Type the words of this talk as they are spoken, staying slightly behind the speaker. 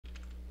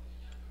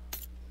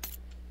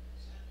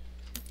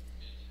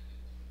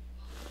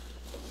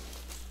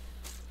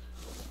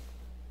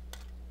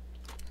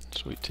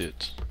Sweet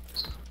tits.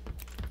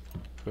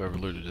 Whoever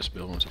looted this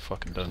building's a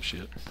fucking dumb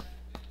shit.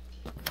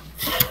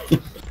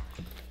 There's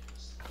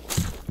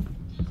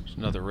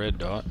another red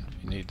dot,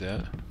 if you need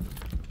that.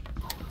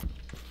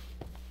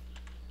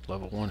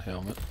 Level 1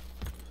 helmet.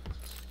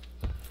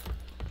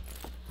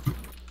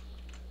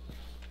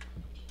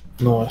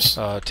 Nice.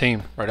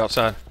 Team, right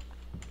outside.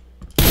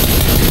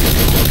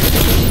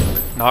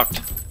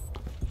 Knocked.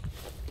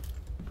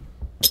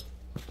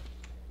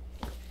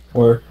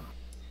 Where?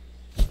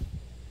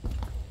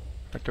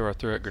 Right there, I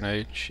threw that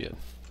grenade. Shit.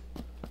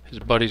 His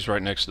buddy's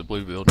right next to the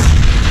blue building.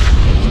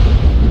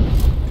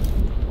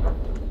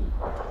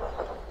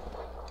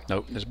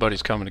 Nope, his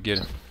buddy's coming to get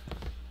him.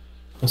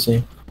 I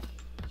see.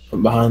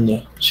 I'm behind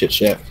the shit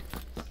shack.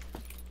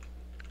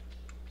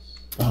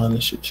 Behind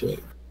the shit shack. Is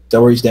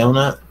that where he's down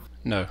at?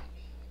 No.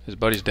 His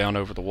buddy's down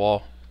over the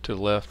wall to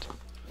the left.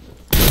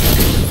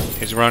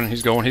 He's running,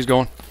 he's going, he's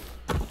going.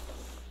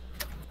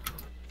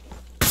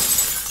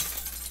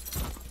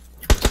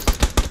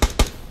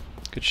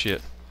 Good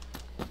shit.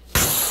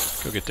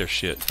 Go get their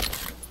shit.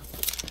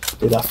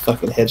 Dude, I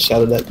fucking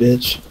headshotted that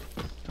bitch.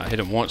 I hit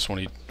him once when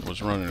he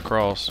was running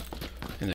across.